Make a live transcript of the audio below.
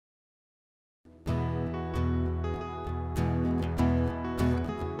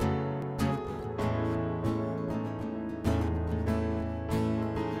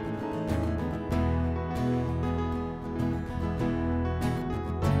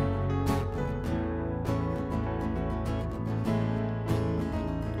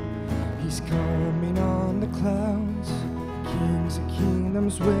He's coming on the clouds. Kings and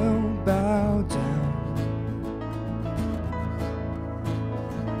kingdoms will bow down,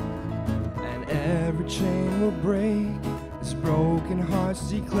 and every chain will break as broken hearts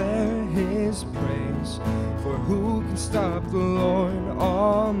declare his praise. For who can stop the Lord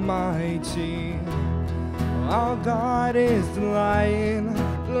Almighty? Our God is the Lion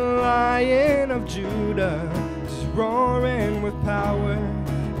of Judah. He's roaring with power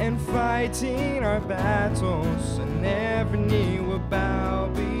and fighting our battles, and every knee will bow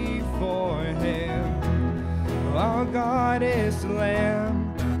before him. Our God is the Lamb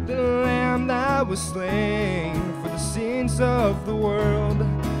that was slain for the sins of the world.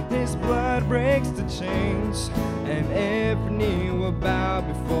 His blood breaks the chains, and every knee will bow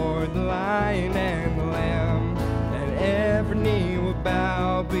before the Lion and the Lamb, and every knee will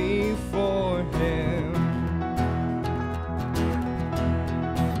bow before him.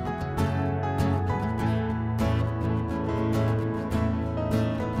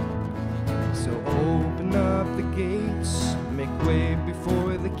 So open up the gates, make way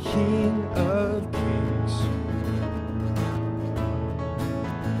before the King of Kings.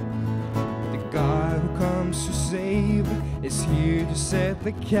 The God who comes to save is here to set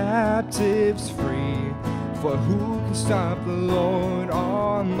the captives free. For who can stop the Lord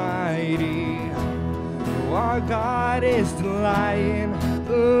Almighty? Oh, our God is the Lion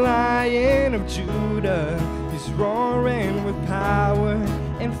of Judah. He's roaring with power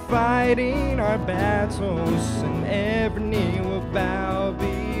and fighting our battles, and every knee will bow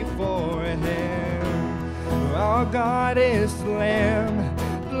before him. Our God is the Lamb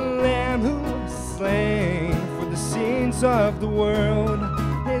who was slain for the sins of the world.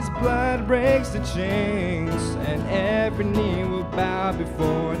 His blood breaks the chains, and every knee will bow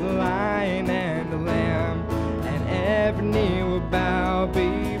before the Lion and the Lamb, and every knee will bow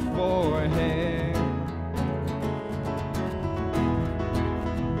before him.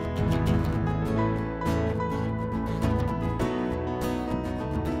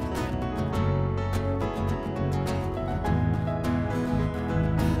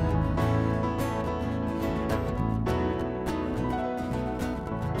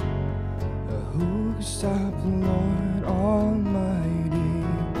 Stop the Lord Almighty?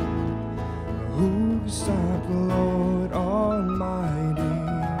 Who can stop the Lord Almighty?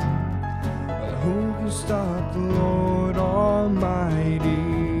 Who can stop the Lord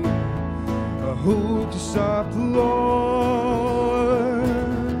Almighty? Who can stop the Lord?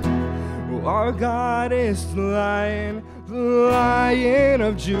 Oh, our God is the Lion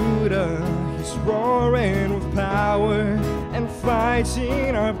of Judah. He's roaring with power and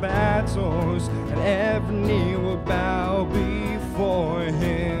fighting our battles, and every knee will bow before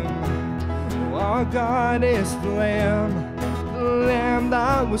him. Oh, our God is the Lamb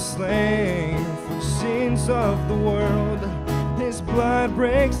that was slain for the sins of the world. His blood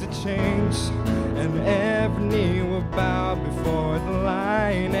breaks the chains, and every knee will bow before the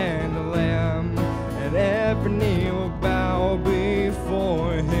Lion and the Lamb, and every knee will bow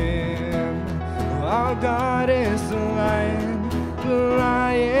before him. Our God is the Lion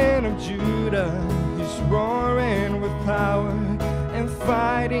of Judah. He's roaring with power and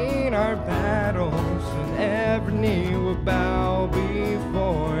fighting our battles, and every knee will bow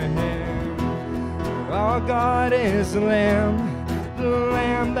before him. Our God is the Lamb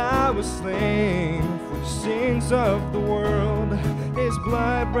that was slain for the sins of the world. His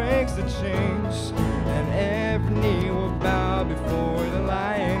blood breaks the chains, and every knee will bow before the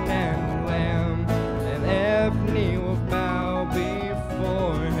Lion and the Lamb, and every knee will bow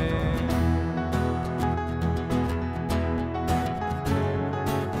before him.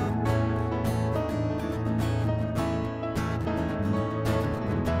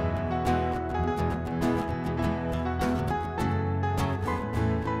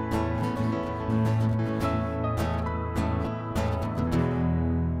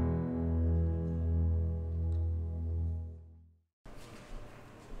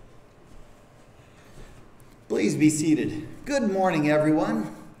 Please be seated. Good morning,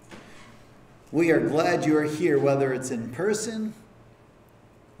 everyone. We are glad you are here, whether it's in person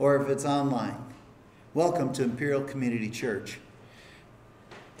or if it's online. Welcome to Imperial Community Church.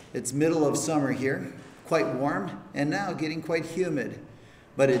 It's middle of summer here, quite warm, and now getting quite humid.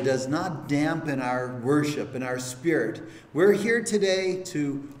 But it does not dampen our worship and our spirit. We're here today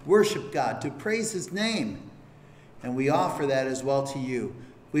to worship God, to praise his name. And we offer that as well to you.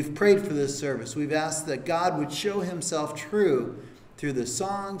 We've prayed for this service. We've asked that God would show himself true through the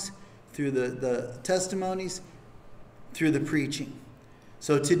songs, through the testimonies, through the preaching.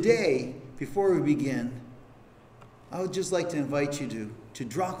 So today, before we begin, I would just like to invite you to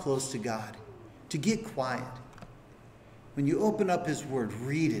draw close to God, to get quiet. When you open up His Word,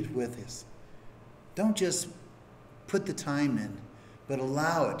 read it with us. Don't just put the time in, but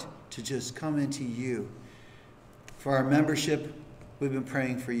allow it to just come into you. For our membership, we've been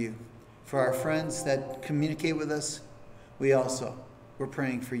praying for you. For our friends that communicate with us, we're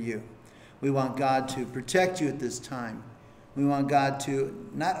praying for you. We want God to protect you at this time. We want God to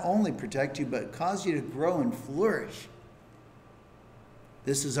not only protect you, but cause you to grow and flourish.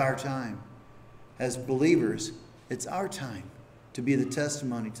 This is our time. As believers, it's our time to be the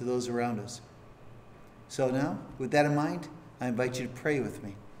testimony to those around us. So now, with that in mind, I invite you to pray with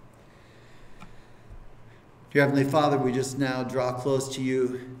me. Dear Heavenly Father, we just now draw close to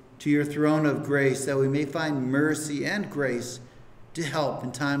you, to your throne of grace, that we may find mercy and grace to help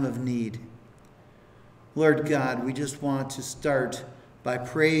in time of need. Lord God, we just want to start by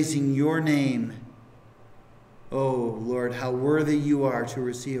praising your name. Oh, Lord, how worthy you are to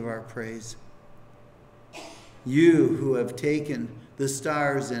receive our praise. You who have taken the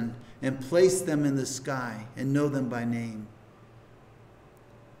stars and placed them in the sky and know them by name.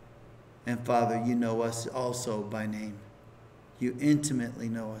 And Father, you know us also by name. You intimately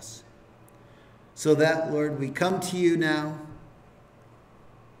know us. So that, Lord, we come to you now.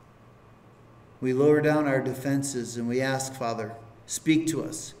 We lower down our defenses and we ask, Father, speak to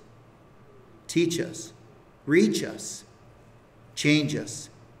us. Teach us. Reach us. Change us.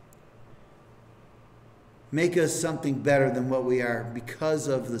 Make us something better than what we are because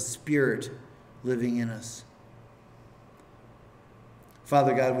of the Spirit living in us.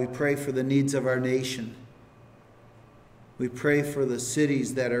 Father God, we pray for the needs of our nation. We pray for the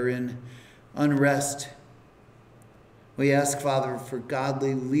cities that are in unrest. We ask, Father, for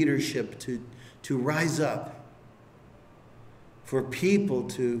godly leadership to rise up, for people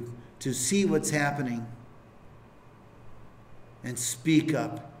to see what's happening and speak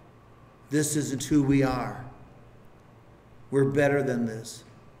up. This isn't who we are. We're better than this.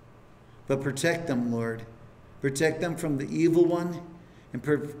 But protect them, Lord. Protect them from the evil one and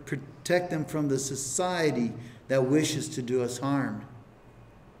protect them from the society that wishes to do us harm.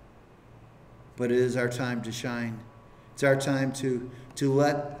 But it is our time to shine. It's our time to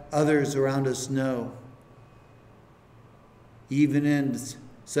let others around us know, even in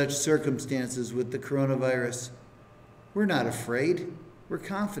such circumstances with the coronavirus, we're not afraid. We're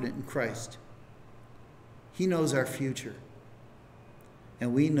confident in Christ. He knows our future.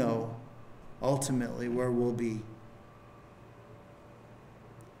 And we know ultimately where we'll be.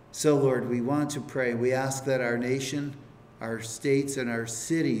 So, Lord, we want to pray. We ask that our nation, our states, and our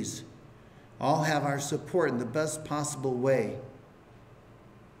cities all have our support in the best possible way.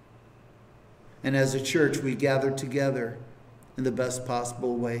 And as a church, we gather together in the best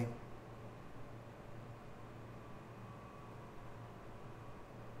possible way.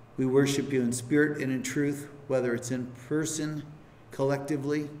 We worship you in spirit and in truth, whether it's in person,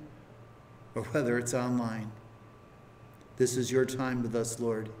 collectively, or whether it's online. This is your time with us,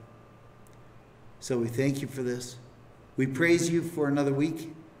 Lord. So we thank you for this. We praise you for another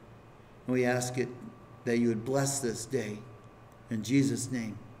week, and we ask it that you would bless this day. In Jesus'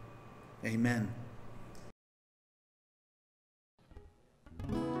 name, amen.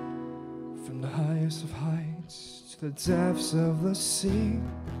 From the highest of heights to the depths of the sea,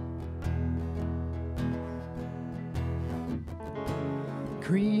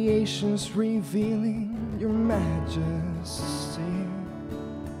 creation's revealing your majesty.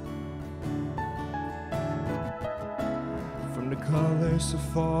 From the colors of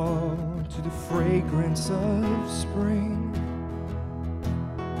fall to the fragrance of spring,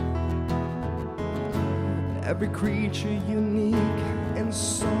 every creature unique and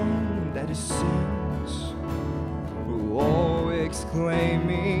song that it sings, oh,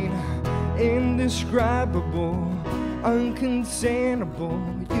 exclaiming, indescribable, uncontainable.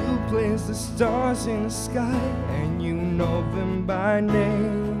 You place the stars in the sky and you know them by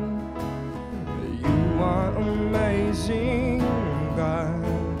name. You are amazing, God.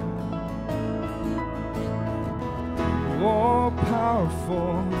 All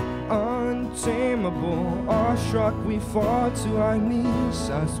powerful, untamable, awestruck we fall to our knees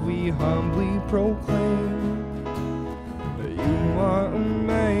as we humbly proclaim. You are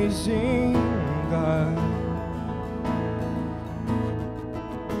amazing, God.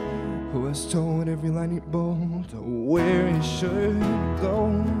 Who has told every lightning bolt where it should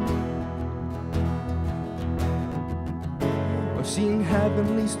go? I've seen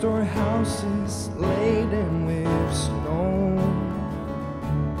heavenly storehouses laden with snow.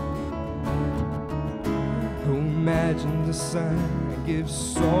 Who imagined the sun gives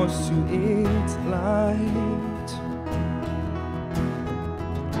source to its light?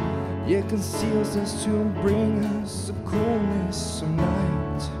 It conceals us to bring us the coolness of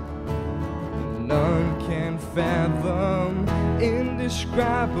night. None can fathom,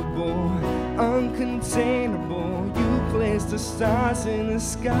 indescribable, uncontainable. You place the stars in the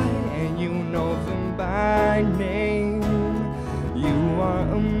sky and you know them by name. You are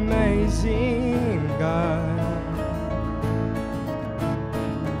amazing, God.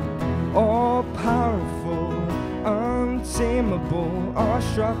 All powerful, untamable,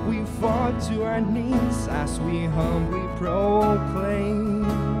 awestruck we fall to our knees as we humbly proclaim,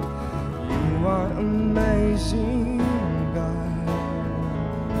 you are amazing, God.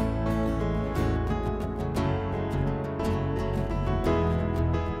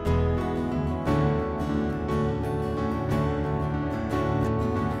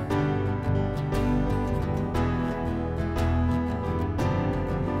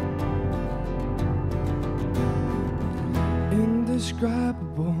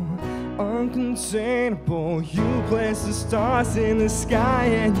 Indescribable, uncontainable, you place the stars in the sky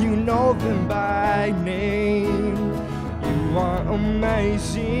and you know them by name. You are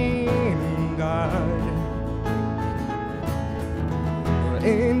amazing, God.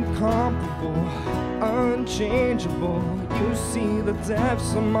 Incomparable, unchangeable, you see the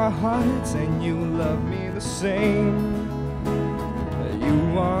depths of my heart and you love me the same.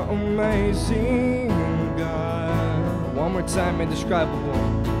 You are amazing, God. One more time, indescribable.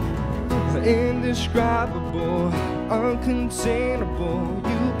 Indescribable, uncontainable,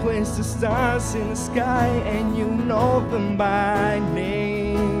 you place the stars in the sky and you know them by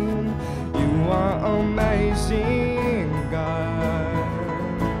name. You are amazing, God.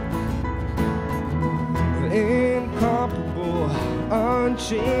 Incomparable,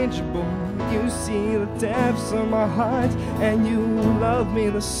 unchangeable, you see the depths of my heart and you love me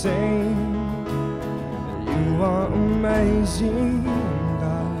the same. You are amazing,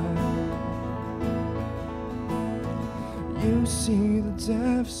 God. You see the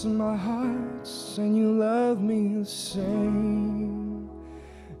depths of my heart and you love me the same.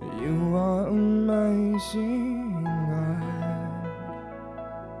 You are amazing, God.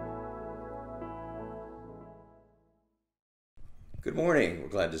 Good morning. We're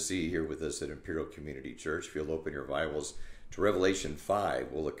glad to see you here with us at Imperial Community Church. If you'll open your Bibles to Revelation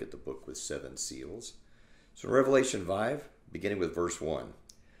 5, we'll look at the book with 7 seals. So in Revelation 5, beginning with verse 1,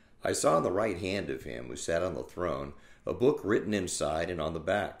 I saw on the right hand of him who sat on the throne a book written inside and on the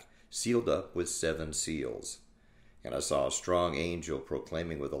back, sealed up with 7 seals. And I saw a strong angel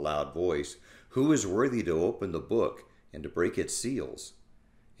proclaiming with a loud voice, "Who is worthy to open the book and to break its seals?"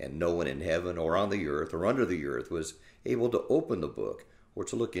 And no one in heaven or on the earth or under the earth was able to open the book or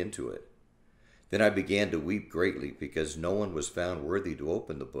to look into it. Then I began to weep greatly because no one was found worthy to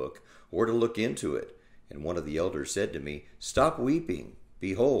open the book or to look into it. And one of the elders said to me, "Stop weeping.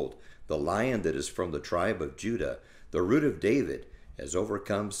 Behold, the Lion that is from the tribe of Judah, the Root of David, has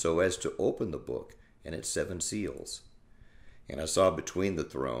overcome so as to open the book and its 7 seals." And I saw between the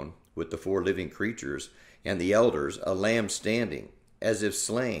throne, with the 4 living creatures and the elders, a lamb standing, as if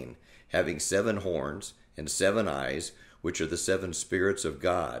slain, having 7 horns and 7 eyes, which are the 7 spirits of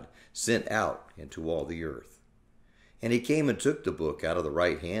God, sent out into all the earth. And he came and took the book out of the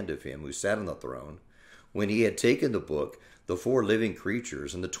right hand of him who sat on the throne. When he had taken the book, the 4 living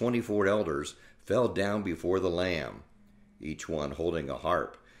creatures and the 24 elders fell down before the Lamb, each one holding a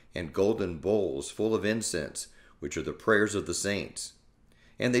harp and golden bowls full of incense, which are the prayers of the saints.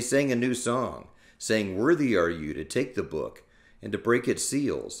 And they sang a new song, saying, "Worthy are you to take the book and to break its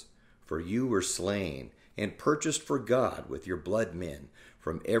seals, for you were slain and purchased for God with your blood men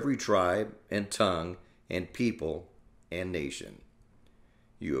from every tribe and tongue and people and nation.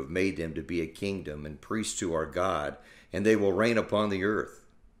 You have made them to be a kingdom and priests to our God, and they will reign upon the earth."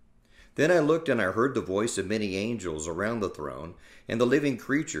 Then I looked and I heard the voice of many angels around the throne, and the living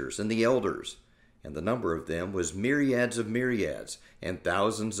creatures and the elders, and the number of them was myriads of myriads and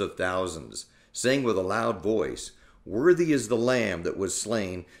thousands of thousands, saying with a loud voice, "Worthy is the Lamb that was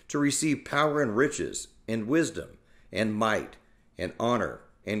slain to receive power and riches and wisdom and might and honor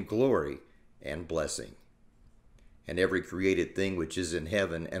and glory and blessing." And every created thing which is in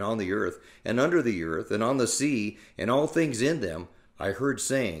heaven and on the earth and under the earth and on the sea and all things in them, I heard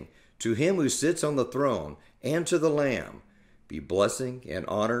saying, "To him who sits on the throne and to the Lamb be blessing and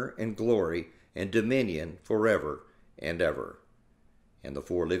honor and glory and dominion forever and ever." And the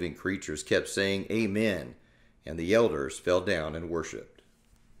 4 living creatures kept saying, "Amen," and the elders fell down and worshipped.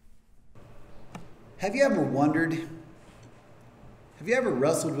 Have you ever wondered, have you ever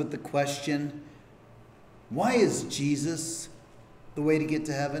wrestled with the question, why is Jesus the way to get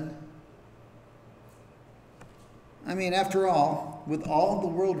to heaven? I mean, after all, with all the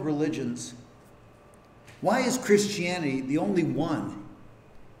world religions, why is Christianity the only one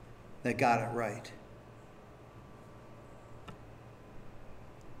that got it right?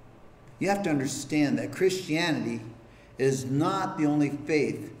 You have to understand that Christianity is not the only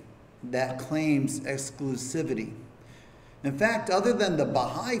faith that claims exclusivity. In fact, other than the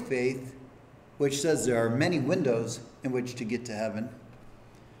Baha'i faith, which says there are many windows in which to get to heaven,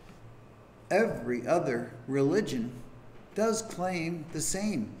 every other religion does claim the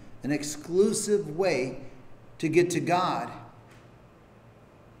same, an exclusive way to get to God.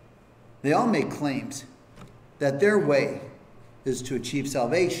 They all make claims that their way is to achieve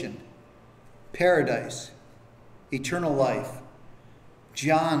salvation, paradise, eternal life,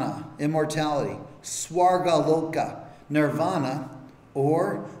 jhana, immortality, swargaloka, nirvana,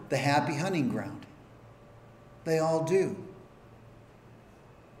 or the happy hunting ground. They all do.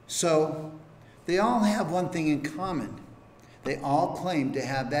 So, they all have one thing in common. They all claim to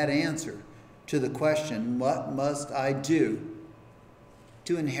have that answer to the question, what must I do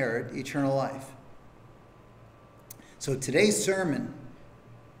to inherit eternal life? So today's sermon,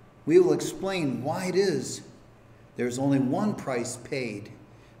 we will explain why it is there's only one price paid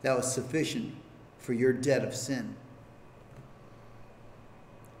that was sufficient for your debt of sin.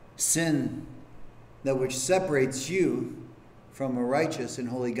 Sin that which separates you from a righteous and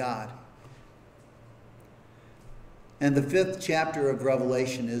holy God. And the 5th chapter of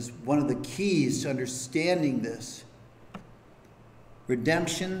Revelation is one of the keys to understanding this.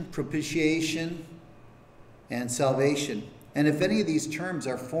 Redemption, propitiation, and salvation. And if any of these terms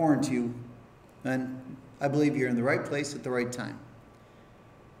are foreign to you, then I believe you're in the right place at the right time.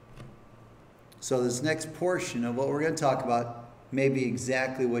 So this next portion of what we're going to talk about may be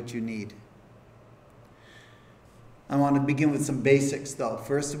exactly what you need. I want to begin with some basics, though.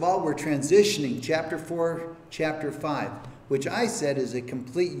 First of all, we're transitioning chapter 4, chapter 5, which I said is a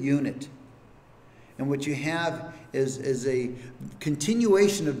complete unit. And what you have is a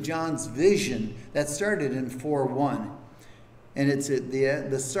continuation of John's vision that started in 4:1. And it's at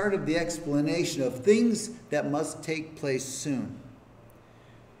the start of the explanation of things that must take place soon.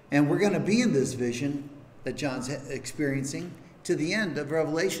 And we're going to be in this vision that John's experiencing to the end of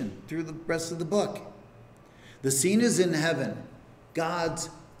Revelation, through the rest of the book. The scene is in heaven, God's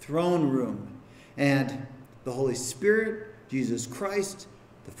throne room, and the Holy Spirit, Jesus Christ,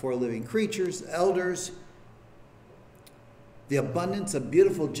 the 4 living creatures, elders, the abundance of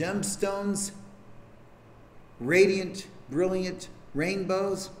beautiful gemstones, radiant, brilliant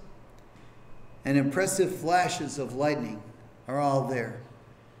rainbows, and impressive flashes of lightning are all there.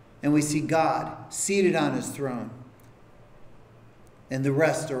 And we see God seated on his throne, and the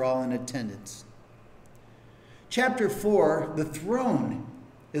rest are all in attendance. Chapter 4, the throne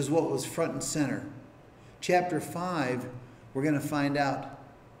is what was front and center. Chapter 5, we're going to find out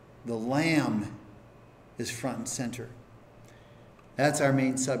the Lamb is front and center. That's our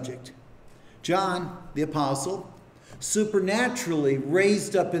main subject. John, the apostle, supernaturally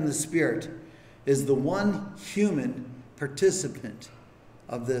raised up in the Spirit, is the one human participant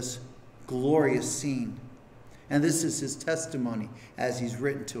of this glorious scene. And this is his testimony as he's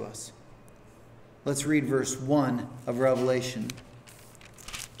written to us. Let's read verse 1 of Revelation,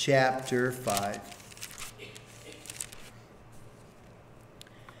 chapter 5.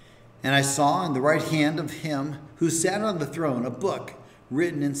 And I saw in the right hand of him who sat on the throne a book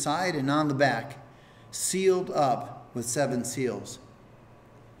written inside and on the back, sealed up with 7 seals.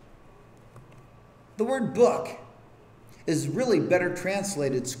 The word book is really better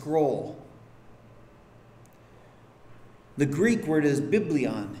translated scroll. The Greek word is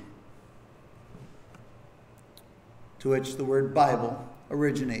biblion, to which the word Bible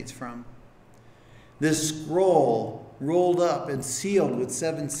originates from. This scroll rolled up and sealed with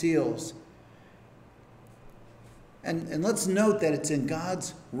 7 seals. And let's note that it's in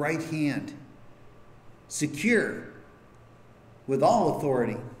God's right hand, secure with all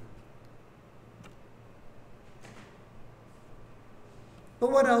authority.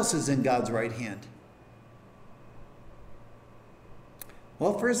 But what else is in God's right hand?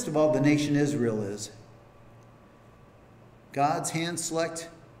 Well, first of all, the nation Israel is. God's hand-select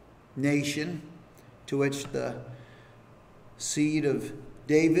nation, to which the seed of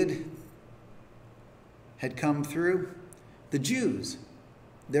David had come through. The Jews,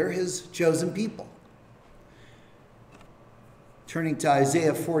 they're his chosen people. Turning to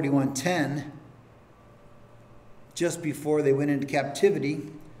Isaiah 41:10, just before they went into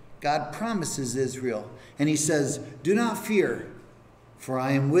captivity, God promises Israel, and he says, "Do not fear, for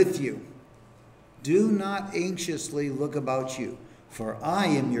I am with you. Do not anxiously look about you, for I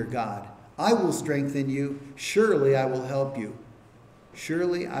am your God. I will strengthen you. Surely I will help you.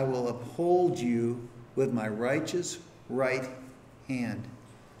 Surely I will uphold you with my righteous right hand.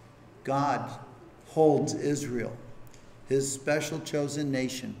 God holds Israel, his special chosen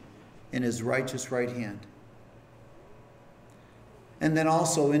nation, in his righteous right hand. And then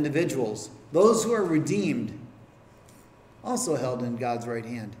also individuals, those who are redeemed, also held in God's right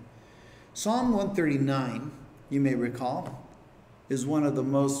hand. Psalm 139, you may recall, is one of the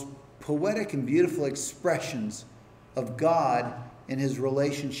most poetic and beautiful expressions of God in his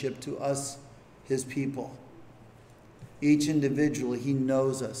relationship to us, his people. Each individually, he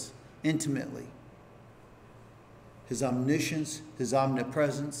knows us intimately. His omniscience, his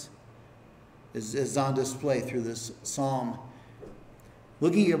omnipresence is on display through this psalm.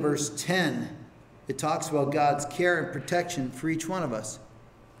 Looking at verse 10, it talks about God's care and protection for each one of us.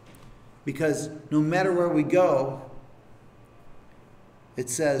 Because no matter where we go, it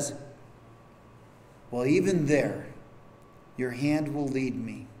says, well, even there, your hand will lead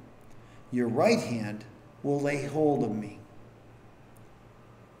me. Your right hand will lay hold of me.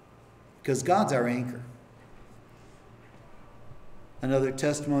 Because God's our anchor. Another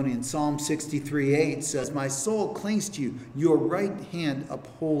testimony in Psalm 63:8 says, my soul clings to you. Your right hand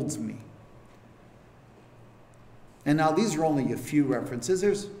upholds me. And now these are only a few references.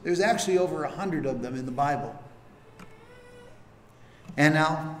 There's actually over 100 of them in the Bible. And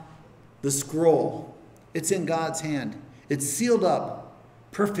now the scroll. It's in God's hand. It's sealed up.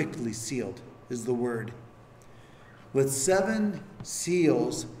 Perfectly sealed is the word. With 7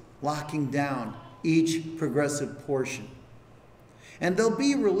 seals locking down each progressive portion. And they'll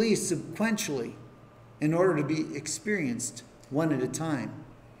be released sequentially in order to be experienced one at a time.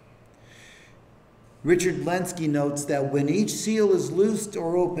 Richard Lenski notes that when each seal is loosed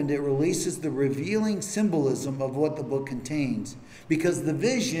or opened, it releases the revealing symbolism of what the book contains, because the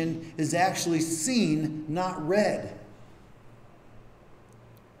vision is actually seen, not read.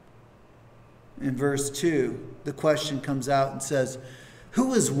 In verse 2, the question comes out and says,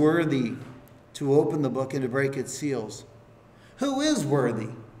 who is worthy to open the book and to break its seals? Who is worthy?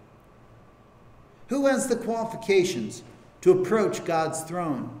 Who has the qualifications to approach God's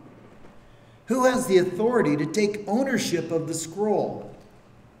throne? Who has the authority to take ownership of the scroll?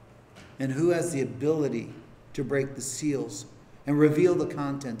 And who has the ability to break the seals and reveal the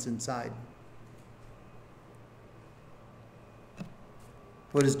contents inside?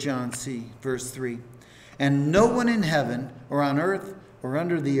 What does John see? Verse 3. And no one in heaven or on earth or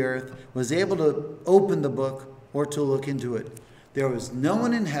under the earth was able to open the book or to look into it. There was no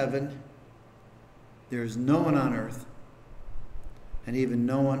one in heaven, there is no one on earth, and even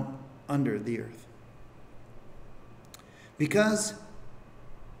no one under the earth. Because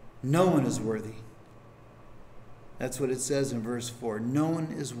no one is worthy. That's what it says in verse 4. No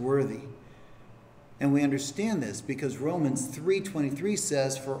one is worthy. And we understand this because Romans 3:23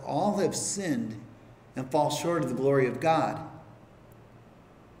 says, for all have sinned and fall short of the glory of God.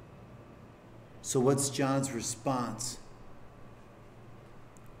 So what's John's response?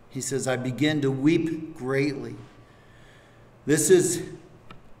 He says, I begin to weep greatly. This is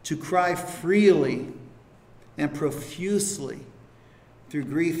to cry freely and profusely through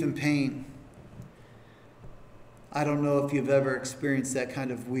grief and pain. I don't know if you've ever experienced that kind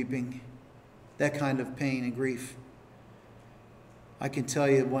of weeping, that kind of pain and grief. I can tell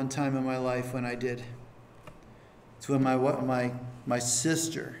you one time in my life when I did. It's when my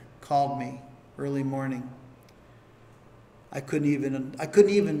sister called me early morning. I couldn't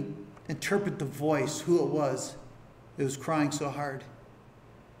even interpret the voice, who it was. It was crying so hard.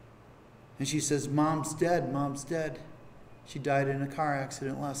 And she says, Mom's dead, Mom's dead. She died in a car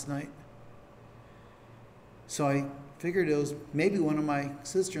accident last night. So I figured it was maybe one of my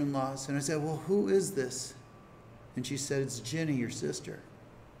sister-in-laws. And I said, well, who is this? And she said, it's Ginny, your sister.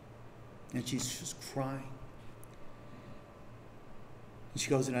 And she's just crying. And she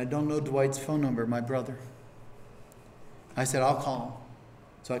goes, and I don't know Dwight's phone number, my brother. I said, I'll call him.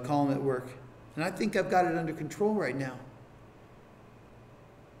 So I call him at work. And I think I've got it under control right now.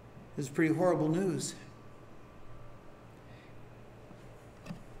 This is pretty horrible news.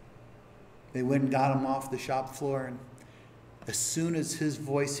 They went and got him off the shop floor. And as soon as his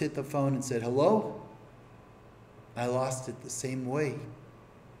voice hit the phone and said, hello, I lost it the same way.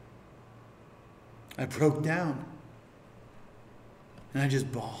 I broke down. And I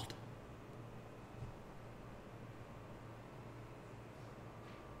just bawled.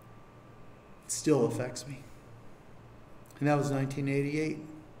 It still affects me. And that was 1988.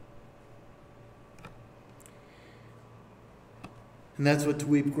 And that's what to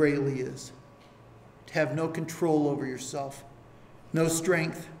weep greatly is. To have no control over yourself, no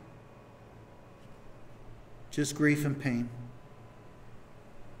strength, Just grief and pain.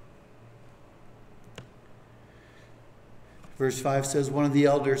 Verse 5 says, one of the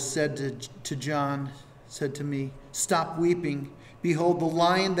elders said to me, stop weeping. Behold, the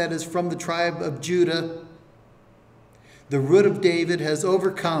Lion that is from the tribe of Judah, the Root of David, has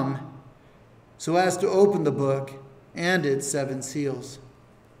overcome so as to open the book and its 7 seals.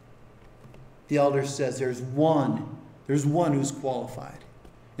 The elder says there's one who's qualified.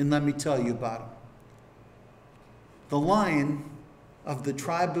 And let me tell you about him. The Lion of the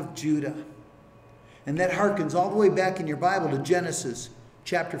tribe of Judah. And that harkens all the way back in your Bible to Genesis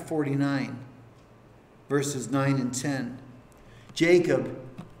chapter 49, verses 9 and 10. Jacob,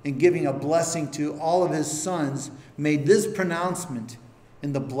 in giving a blessing to all of his sons, made this pronouncement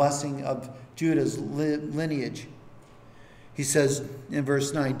in the blessing of Judah's lineage. He says in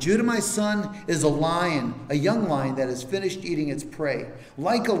verse 9, Judah, my son, is a lion, a young lion that has finished eating its prey.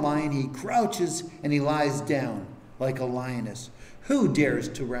 Like a lion, he crouches and he lies down like a lioness. Who dares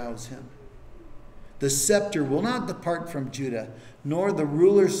to rouse him? The scepter will not depart from Judah, nor the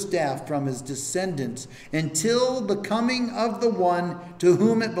ruler's staff from his descendants, until the coming of the one to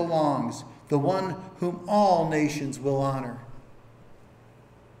whom it belongs, the one whom all nations will honor.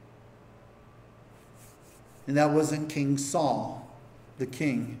 And that wasn't King Saul, the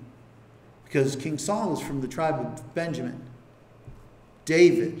king, because King Saul was from the tribe of Benjamin.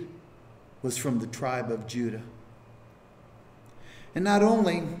 David was from the tribe of Judah. And not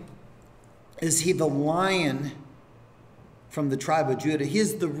only is he the Lion from the tribe of Judah, he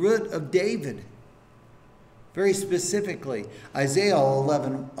is the Root of David. Very specifically, Isaiah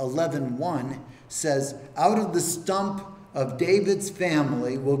 11:1 says, out of the stump of David's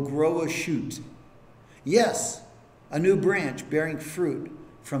family will grow a shoot. Yes, a new branch bearing fruit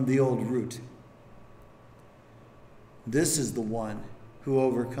from the old root. This is the one who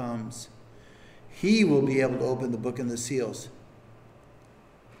overcomes. He will be able to open the book and the seals.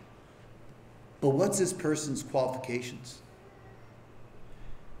 But what's this person's qualifications?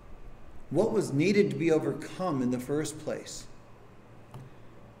 What was needed to be overcome in the first place?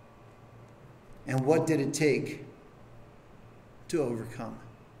 And what did it take to overcome?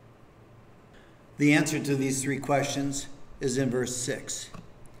 The answer to these 3 questions is in verse 6.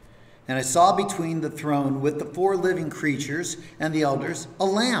 And I saw between the throne with the 4 living creatures and the elders a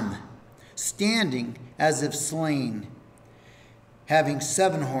lamb, standing as if slain, having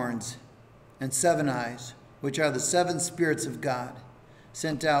 7 horns and 7 eyes, which are the 7 spirits of God,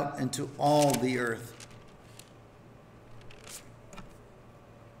 sent out into all the earth.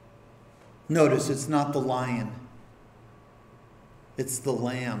 Notice it's not the lion. It's the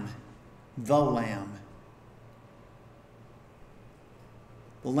lamb. The lamb.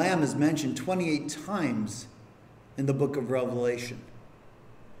 The lamb is mentioned 28 times in the book of Revelation.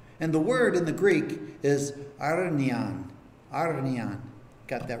 And the word in the Greek is arnion. Arnion.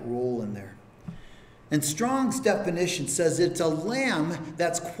 Got that roll in there. And Strong's definition says it's a lamb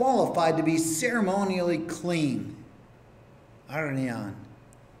that's qualified to be ceremonially clean. Arnion.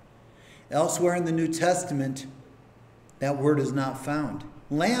 Elsewhere in the New Testament, that word is not found.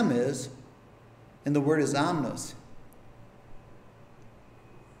 Lamb is, and the word is omnos.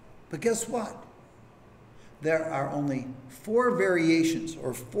 But guess what? There are only 4 variations,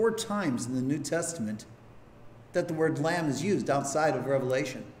 or 4 times in the New Testament, that the word lamb is used outside of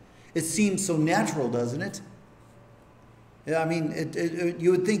Revelation. It seems so natural, doesn't it? I mean,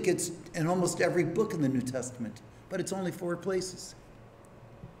 you would think it's in almost every book in the New Testament, but it's only 4 places.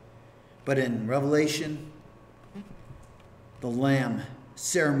 But in Revelation, the lamb,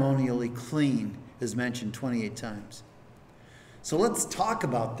 ceremonially clean, is mentioned 28 times. So let's talk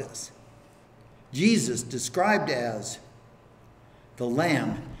about this. Jesus described as the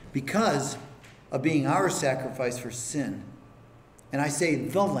lamb because of being our sacrifice for sin. And I say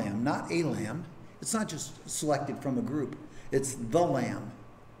the lamb, not a lamb. It's not just selected from a group. It's the lamb.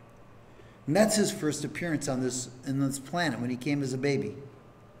 And that's his first appearance on this planet when he came as a baby.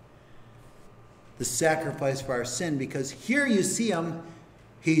 The sacrifice for our sin, because here you see him,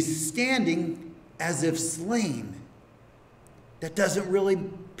 he's standing as if slain. That doesn't really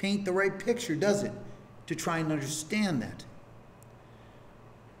paint the right picture, does it? To try and understand that.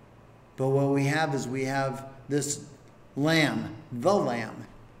 But what we have is we have this lamb, the lamb,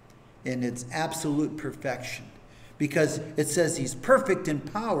 in its absolute perfection. Because it says he's perfect in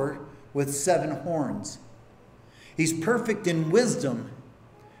power with 7 horns. He's perfect in wisdom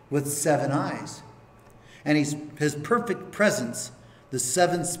with 7 eyes. And his perfect presence, the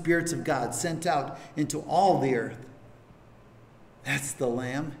 7 spirits of God sent out into all the earth. That's the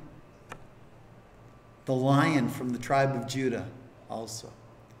lamb. The lion from the tribe of Judah also.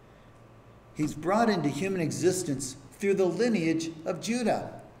 He's brought into human existence through the lineage of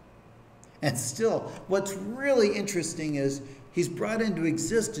Judah. And still, what's really interesting is he's brought into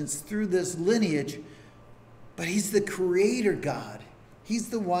existence through this lineage, but he's the creator God. He's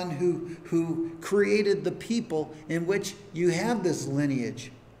the one who created the people in which you have this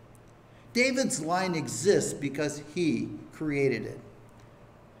lineage. David's line exists because he created it.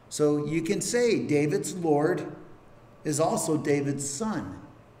 So you can say David's Lord is also David's son.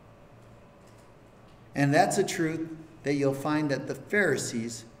 And that's a truth that you'll find that the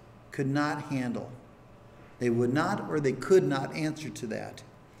Pharisees could not handle. They would not, or they could not answer to that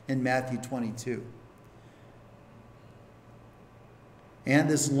in Matthew 22. And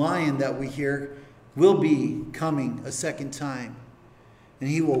this lion that we hear will be coming a second time. And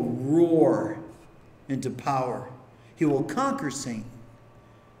he will roar into power. He will conquer Satan.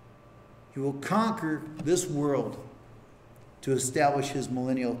 He will conquer this world to establish his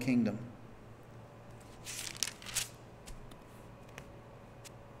millennial kingdom.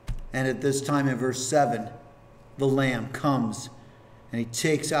 And at this time in verse 7, the Lamb comes and he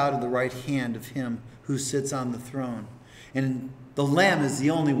takes out of the right hand of him who sits on the throne. And the Lamb is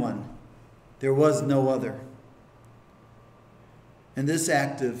the only one. There was no other. And this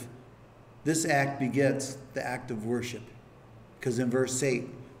act begets the act of worship. Because in verse 8,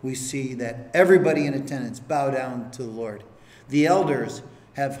 we see that everybody in attendance bow down to the Lord. The elders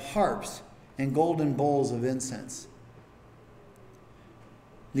have harps and golden bowls of incense.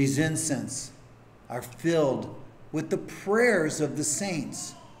 These incense are filled with the prayers of the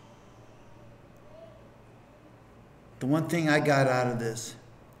saints. The one thing I got out of this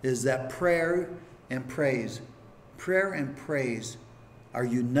is that prayer and praise are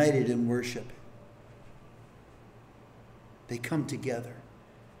united in worship. They come together.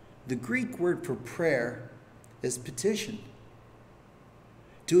 The Greek word for prayer is petition,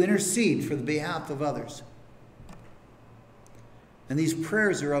 to intercede for the behalf of others. And these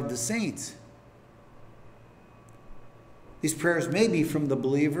prayers are of the saints. These prayers may be from the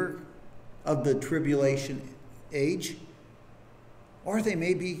believer of the tribulation age, or they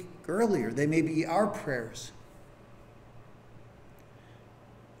may be earlier. They may be our prayers.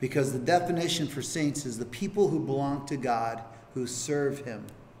 Because the definition for saints is the people who belong to God, who serve him.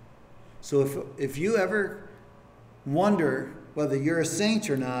 So if you ever wonder whether you're a saint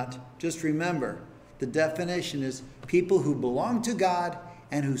or not, just remember, the definition is people who belong to God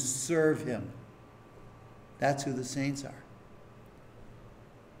and who serve him. That's who the saints are.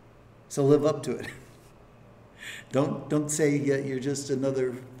 So live up to it. Don't say you're just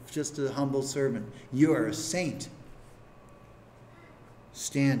a humble servant. You are a saint.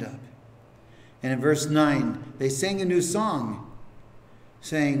 Stand up. And in verse 9, they sang a new song,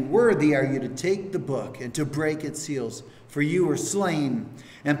 saying, "Worthy are you to take the book and to break its seals, for you were slain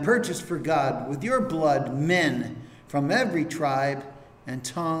and purchased for God with your blood men from every tribe and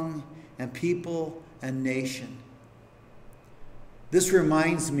tongue and people and nation." This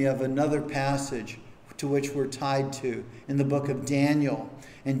reminds me of another passage to which we're tied to in the book of Daniel.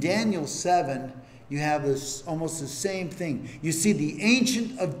 In Daniel 7, you have this almost the same thing. You see the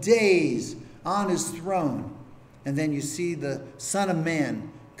Ancient of Days on his throne, and then you see the Son of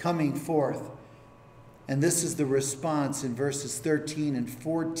Man coming forth. And this is the response in verses 13 and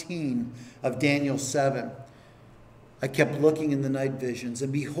 14 of Daniel 7. I kept looking in the night visions,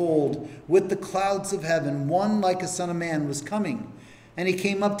 and behold, with the clouds of heaven, one like a son of man was coming. And he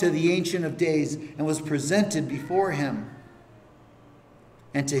came up to the Ancient of Days and was presented before him.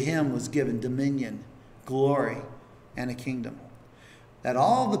 And to him was given dominion, glory, and a kingdom, that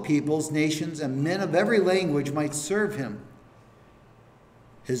all the peoples, nations, and men of every language might serve him.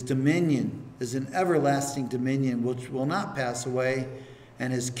 His dominion is an everlasting dominion which will not pass away,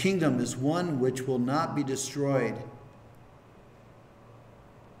 and his kingdom is one which will not be destroyed.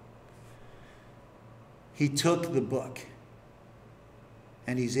 He took the book,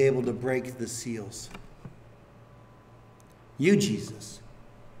 and he's able to break the seals. You, Jesus,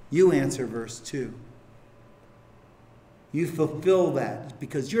 you answer verse 2. You fulfill that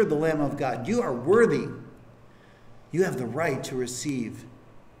because you're the Lamb of God. You are worthy. You have the right to receive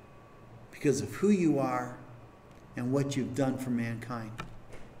because of who you are and what you've done for mankind.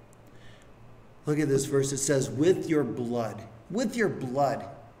 Look at this verse. It says, with your blood,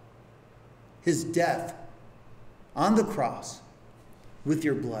 his death on the cross, with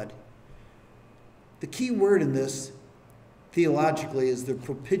your blood. The key word in this theologically is the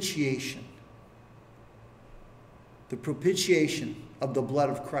propitiation. The propitiation of the blood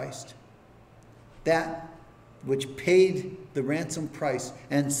of Christ. That which paid the ransom price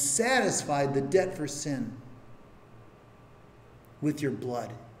and satisfied the debt for sin with your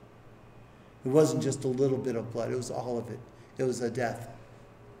blood. It wasn't just a little bit of blood. It was all of it. It was a death.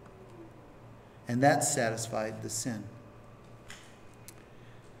 And that satisfied the sin.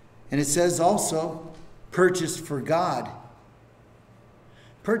 And it says also, purchased for God.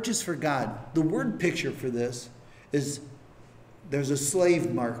 Purchased for God. The word picture for this is there's a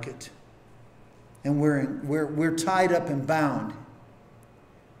slave market. And we're tied up and bound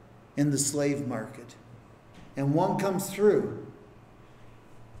in the slave market. And one comes through.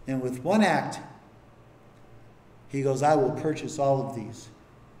 And with one act, he goes, I will purchase all of these.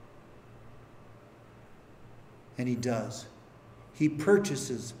 And he does. He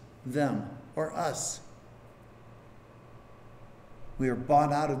purchases them, or us. We are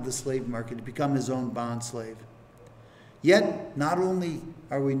bought out of the slave market to become his own bond slave. Yet, not only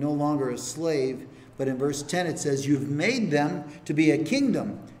are we no longer a slave, but in verse 10 it says, you've made them to be a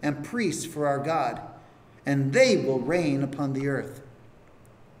kingdom and priests for our God, and they will reign upon the earth.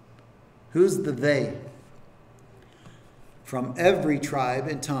 Who's the they? From every tribe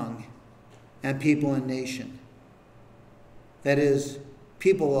and tongue and people and nation. That is,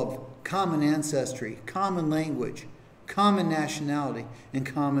 people of common ancestry, common language, common nationality, and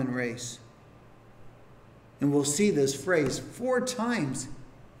common race. And we'll see this phrase four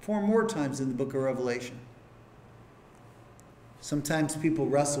more times in the book of Revelation. Sometimes people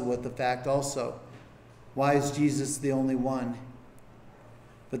wrestle with the fact also, why is Jesus the only one?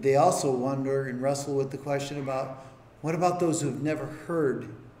 But they also wonder and wrestle with the question about, what about those who have never heard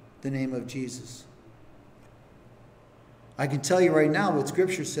the name of Jesus? I can tell you right now what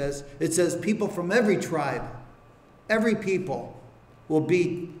Scripture says. It says people from every tribe, every people will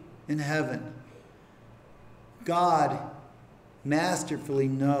be in heaven. God masterfully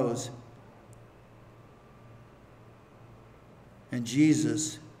knows. And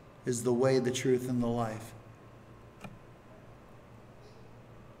Jesus is the way, the truth, and the life.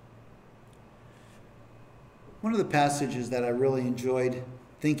 One of the passages that I really enjoyed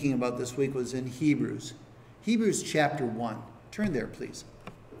thinking about this week was in Hebrews. Hebrews chapter 1. Turn there, please.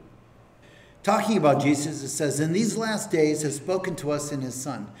 Talking about Jesus, it says, in these last days has spoken to us in his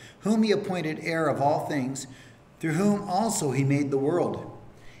Son, whom he appointed heir of all things, through whom also he made the world.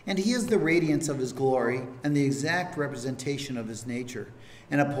 And he is the radiance of his glory and the exact representation of his nature,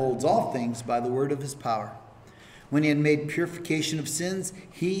 and upholds all things by the word of his power. When he had made purification of sins,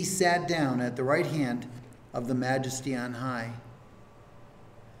 he sat down at the right hand of the Majesty on high.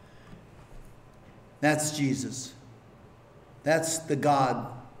 That's Jesus. That's the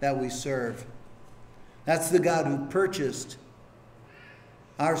God that we serve. That's the God who purchased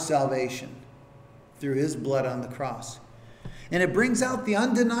our salvation through his blood on the cross. And it brings out the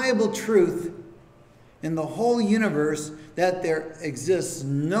undeniable truth in the whole universe that there exists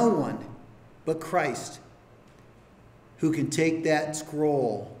no one but Christ who can take that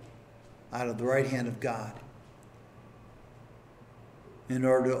scroll out of the right hand of God in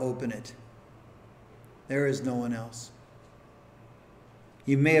order to open it. There is no one else.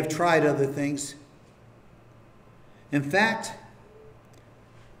 You may have tried other things. In fact,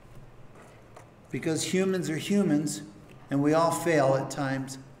 because humans are humans and we all fail at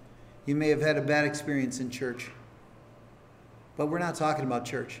times, you may have had a bad experience in church. But we're not talking about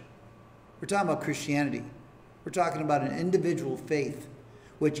church. We're talking about Christianity. We're talking about an individual faith,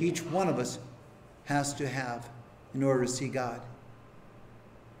 which each one of us has to have in order to see God.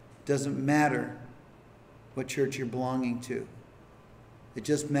 It doesn't matter what church you're belonging to. It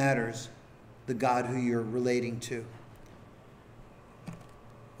just matters the God who you're relating to.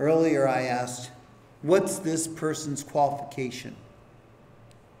 Earlier I asked, what's this person's qualification?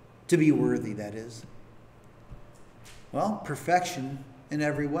 To be worthy, that is. Well, perfection in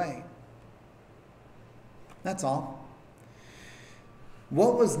every way. That's all.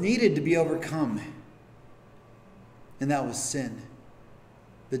 What was needed to be overcome? And that was sin.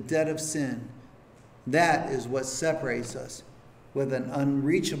 The debt of sin. That is what separates us with an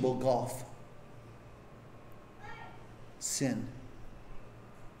unreachable gulf. Sin.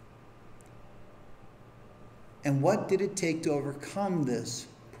 And what did it take to overcome this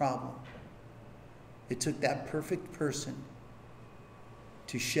problem? It took that perfect person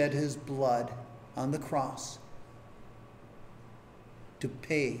to shed his blood on the cross to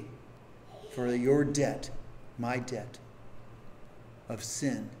pay for your debt, my debt of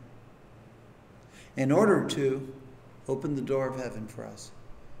sin, in order to open the door of heaven for us.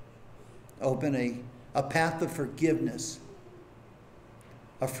 Open a path of forgiveness,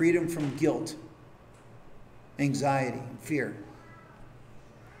 a freedom from guilt, anxiety, and fear.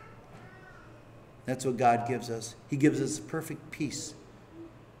 That's what God gives us. He gives us perfect peace,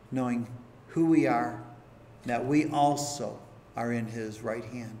 knowing who we are, that we also are in his right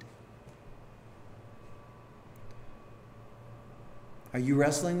hand. Are you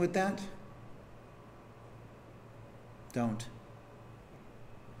wrestling with that? Don't.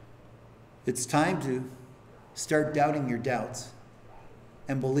 It's time to start doubting your doubts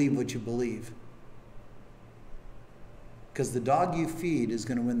and believe what you believe. Because the dog you feed is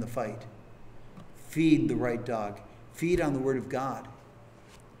going to win the fight. Feed the right dog. Feed on the Word of God.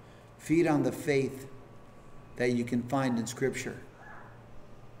 Feed on the faith that you can find in Scripture.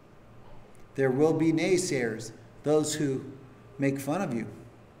 There will be naysayers, those who make fun of you,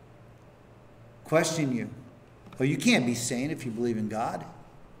 question you. Oh, you can't be sane if you believe in God.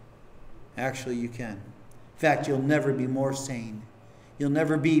 Actually, you can. In fact, you'll never be more sane. You'll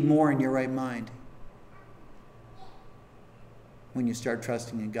never be more in your right mind when you start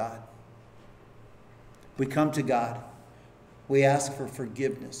trusting in God. We come to God. We ask for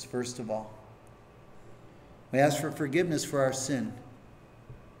forgiveness, first of all. We ask for forgiveness for our sin,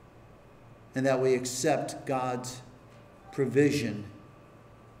 and that we accept God's provision,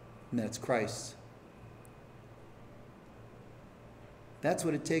 and that's Christ. That's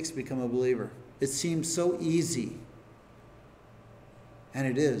what it takes to become a believer. It seems so easy, and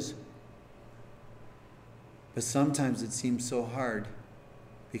it is. But sometimes it seems so hard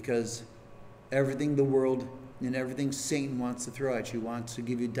because everything the world and everything Satan wants to throw at you wants to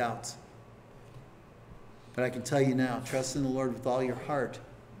give you doubts. But I can tell you now, trust in the Lord with all your heart.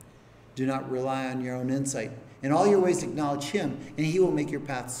 Do not rely on your own insight. In all your ways acknowledge Him, and He will make your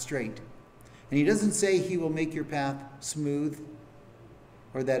path straight. And He doesn't say He will make your path smooth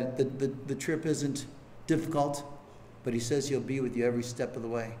or that the trip isn't difficult, but He says He'll be with you every step of the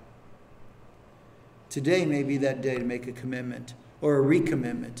way. Today may be that day to make a commitment or a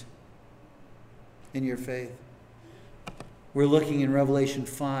recommitment in your faith. We're looking in Revelation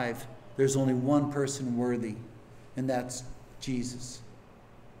 5. There's only one person worthy, and that's Jesus.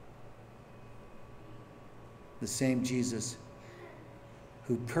 The same Jesus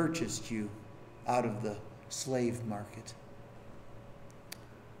who purchased you out of the slave market.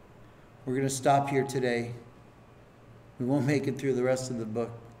 We're going to stop here today. We won't make it through the rest of the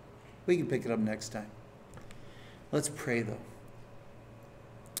book. We can pick it up next time. Let's pray, though.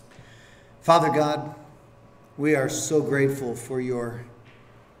 Father God, we are so grateful for your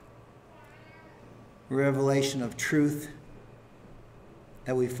revelation of truth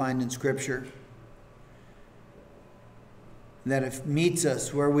that we find in Scripture. That it meets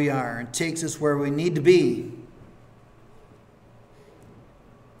us where we are and takes us where we need to be.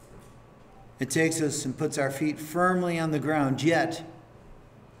 It takes us and puts our feet firmly on the ground, yet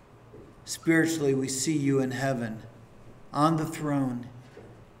spiritually we see you in heaven, on the throne,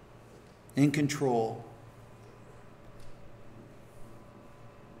 in control.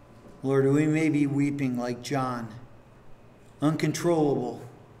 Lord, we may be weeping like John, uncontrollable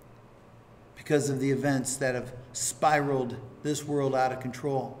because of the events that have spiraled this world out of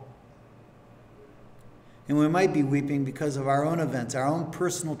control. And we might be weeping because of our own events, our own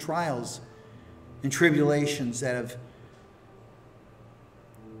personal trials and tribulations that have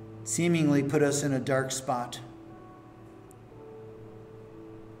seemingly put us in a dark spot.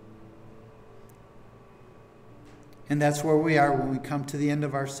 And that's where we are when we come to the end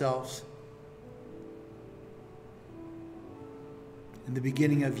of ourselves. In the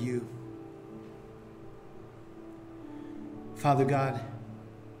beginning of you. Father God,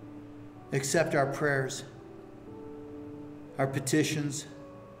 accept our prayers, our petitions,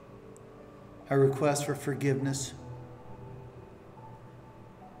 our requests for forgiveness,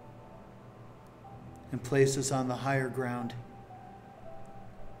 and place us on the higher ground.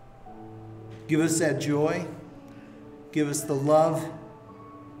 Give us that joy. Give us the love.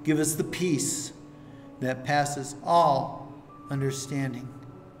 Give us the peace that passes all understanding.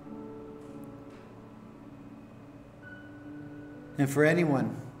 And for anybody,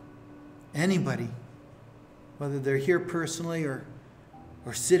 whether they're here personally or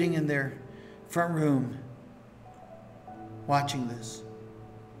sitting in their front room watching this,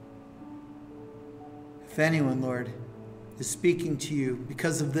 if anyone, Lord, is speaking to you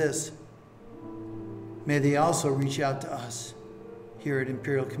because of this, may they also reach out to us here at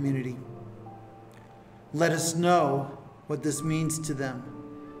Imperial Community. Let us know what this means to them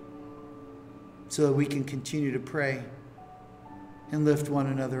so that we can continue to pray and lift one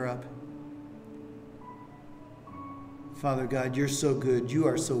another up. Father God, you're so good. You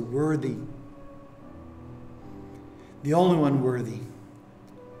are so worthy. The only one worthy.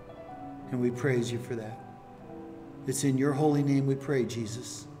 And we praise you for that. It's in your holy name we pray,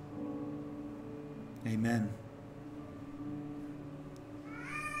 Jesus. Amen.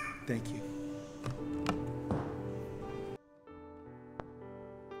 Thank you.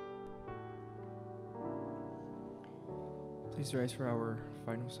 Please rise for our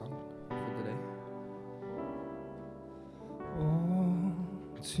final song for the day. Oh,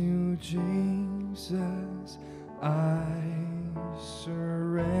 to Jesus I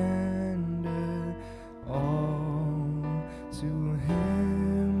surrender all. To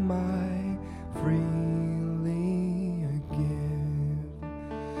Him I freely give.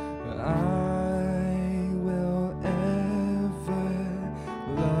 I will ever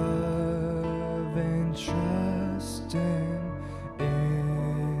love and trust Him,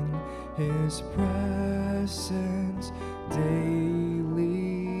 in His presence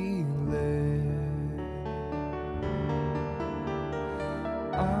daily live.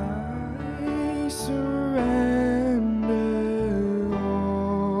 I surrender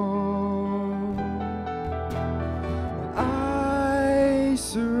all. I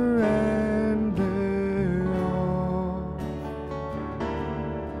surrender all.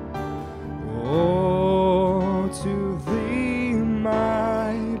 Oh, to Thee,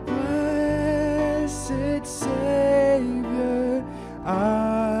 my blessed Savior,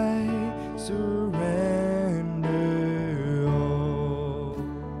 I surrender all.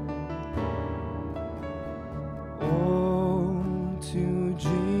 Oh, to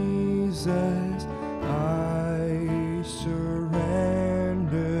Jesus I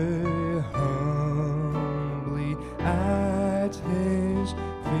surrender humbly, at His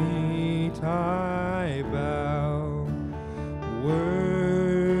feet I bow.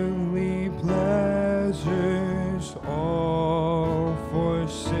 Worldly pleasures all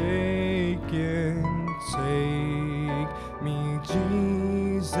forsaken, take me,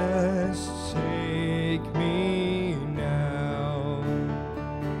 Jesus, take me now.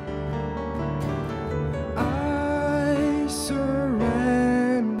 I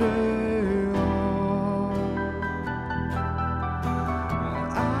surrender all.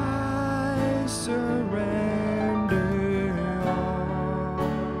 I surrender all.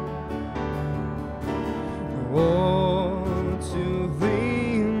 Oh, to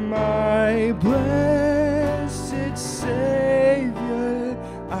Thee, my blessed Savior,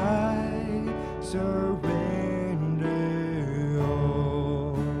 I surrender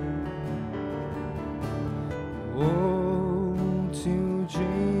all. Oh, to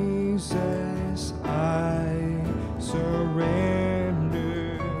Jesus I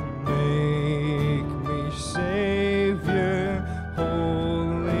surrender. Make me Savior,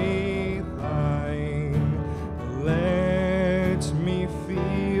 wholly Thine. Let me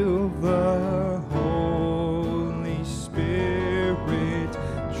feel the Holy Spirit,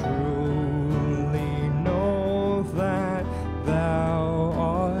 truly know that Thou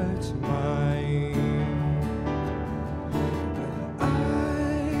art mine.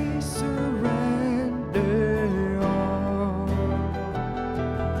 I surrender all.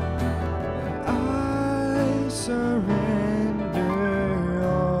 I surrender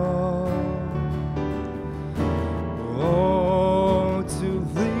all. Oh, to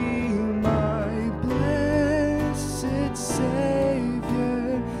Thee, my blessed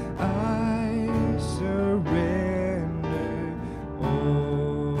Savior, I surrender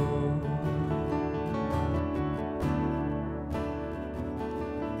all.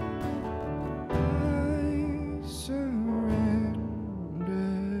 I surrender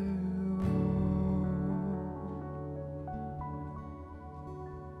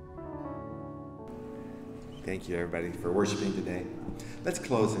Thank you, everybody, for worshiping today. Let's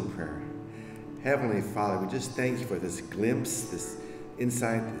close in prayer. Heavenly Father, we just thank you for this glimpse, this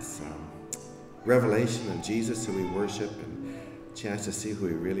insight, this revelation of Jesus who we worship, and a chance to see who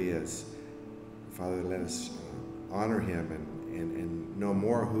He really is. Father, let us honor Him and know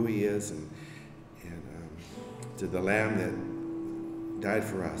more who He is, and to the Lamb that died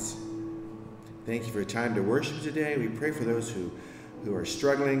for us. Thank you for your time to worship today. We pray for those who are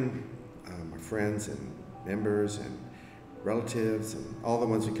struggling, our friends and members and relatives and all the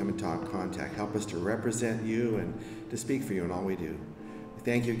ones we come in contact. Help us to represent you and to speak for you in all we do. We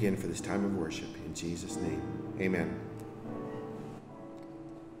thank you again for this time of worship. In Jesus' name, amen.